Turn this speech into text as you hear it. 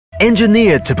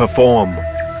engineered to perform.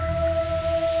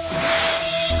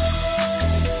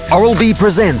 Oral-B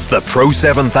presents the Pro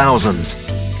 7000.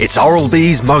 It's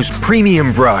Oral-B's most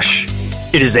premium brush.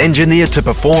 It is engineered to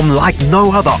perform like no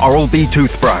other Oral-B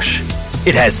toothbrush.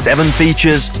 It has 7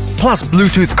 features, plus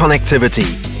Bluetooth connectivity,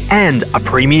 and a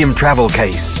premium travel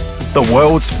case. The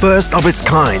world's first of its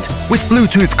kind with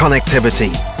Bluetooth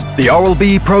connectivity. The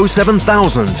Oral-B Pro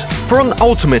 7000 for an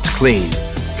ultimate clean.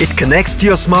 It connects to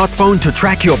your smartphone to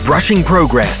track your brushing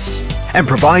progress and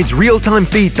provides real-time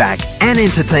feedback and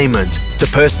entertainment to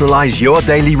personalize your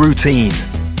daily routine.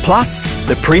 Plus,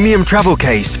 the premium travel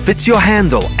case fits your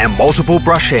handle and multiple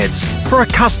brush heads for a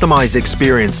customized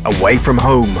experience away from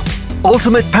home.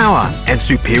 Ultimate power and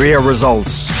superior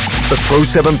results. The Pro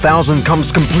 7000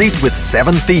 comes complete with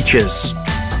 7 features.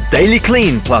 Daily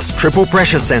clean plus triple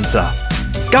pressure sensor.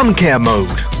 Gum care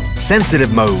mode.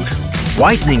 Sensitive mode.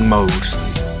 Whitening mode.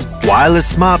 Wireless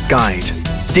smart guide.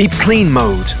 Deep clean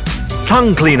mode.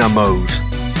 Tongue cleaner mode.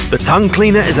 The tongue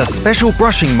cleaner is a special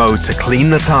brushing mode to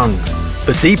clean the tongue.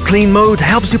 The deep clean mode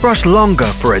helps you brush longer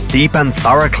for a deep and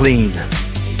thorough clean.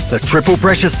 The triple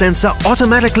pressure sensor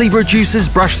automatically reduces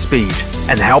brush speed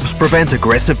and helps prevent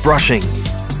aggressive brushing.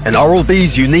 And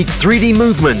Oral-B's unique 3D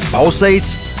movement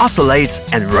pulsates,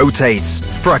 oscillates and rotates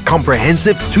for a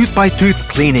comprehensive tooth-by-tooth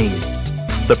cleaning.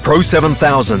 The Pro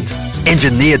 7000,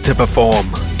 engineered to perform.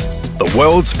 The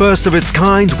world's first of its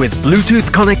kind with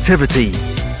Bluetooth connectivity.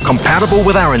 Compatible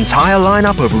with our entire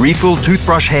lineup of refill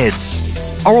toothbrush heads.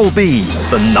 Oral-B,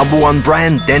 the #1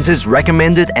 brand dentists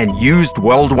recommended and used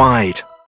worldwide.